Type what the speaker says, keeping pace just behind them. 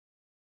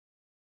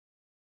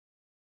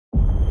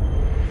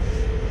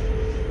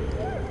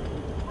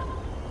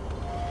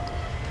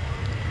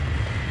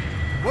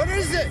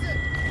is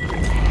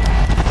it?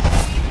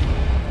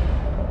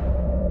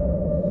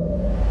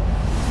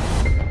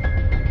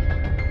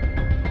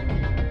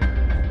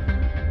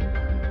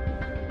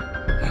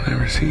 I've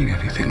never seen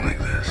anything like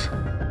this.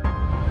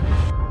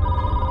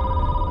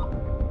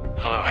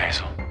 Hello,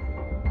 Hazel.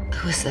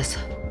 Who is this?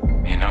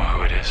 You know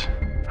who it is.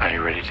 Are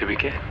you ready to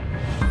begin?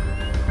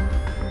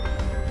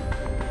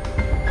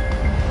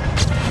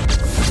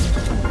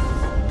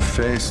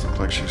 Face looked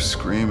like she was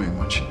screaming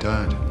when she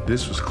died.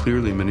 This was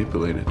clearly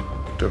manipulated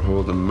to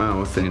hold the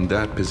mouth in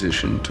that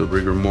position till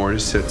rigor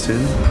mortis sets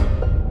in.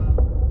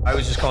 I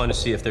was just calling to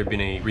see if there'd been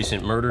any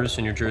recent murders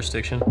in your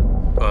jurisdiction.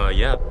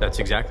 Yeah, that's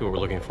exactly what we're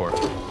looking for.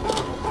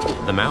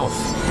 The mouth.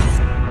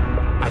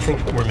 I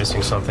think we're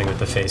missing something with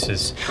the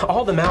faces.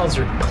 All the mouths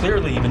are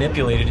clearly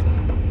manipulated.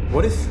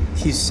 What if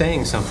he's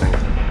saying something?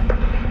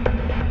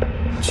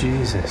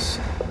 Jesus.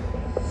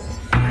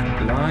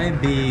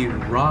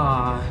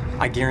 Libera.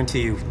 I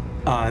guarantee you,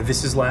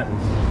 this is Latin.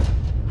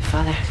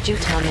 Father, could you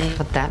tell me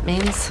what that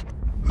means?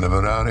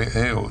 Liberare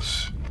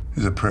eos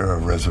is a prayer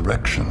of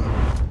resurrection.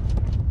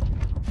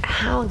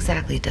 How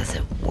exactly does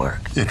it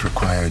work? It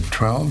required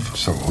 12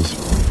 souls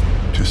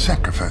to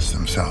sacrifice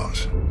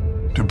themselves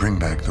to bring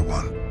back the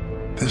one.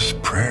 This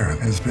prayer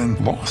has been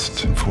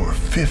lost for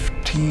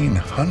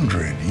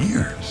 1,500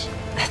 years.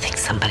 I think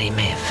somebody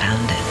may have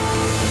found it.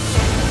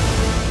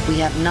 We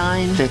have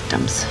 9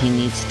 victims. He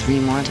needs 3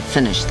 more to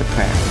finish the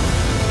prayer.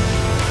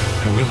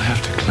 I will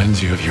have to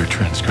cleanse you of your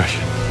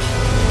transgression.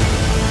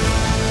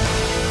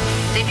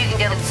 See if you can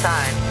get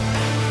inside.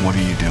 What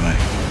are you doing?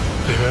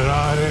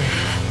 Liberare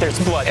There's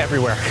blood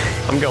everywhere.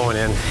 I'm going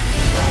in.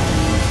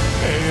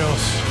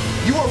 eos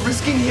You are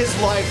risking his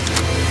life.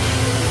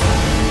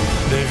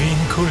 de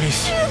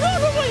vinculis You don't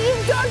know what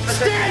you've done.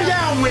 Stand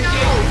down with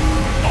you.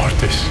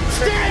 mortis.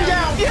 Stand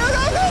down. You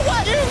don't know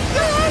what you've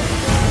done.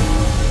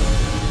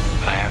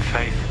 I have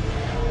faith.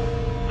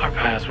 Our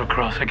paths will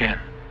cross again.